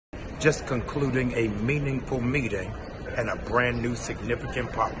just concluding a meaningful meeting and a brand new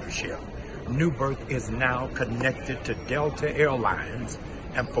significant partnership. Newbirth is now connected to Delta Airlines,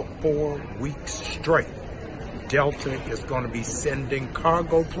 and for 4 weeks straight, Delta is going to be sending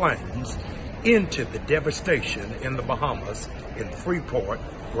cargo planes into the devastation in the Bahamas, in Freeport,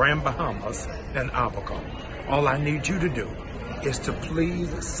 Grand Bahamas, and Abaco. All I need you to do is to please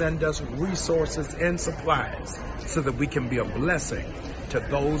send us resources and supplies so that we can be a blessing to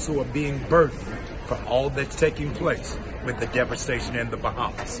those who are being burdened from all that's taking place with the devastation in the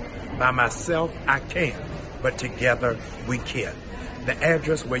Bahamas. By myself, I can, but together we can. The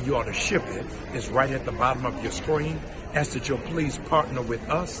address where you ought to ship it is right at the bottom of your screen. Ask that you'll please partner with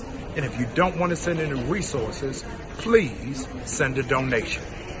us. And if you don't want to send any resources, please send a donation.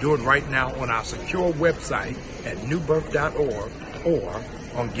 Do it right now on our secure website at newbirth.org or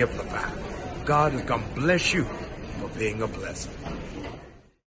on Givelify. God is going to bless you for being a blessing.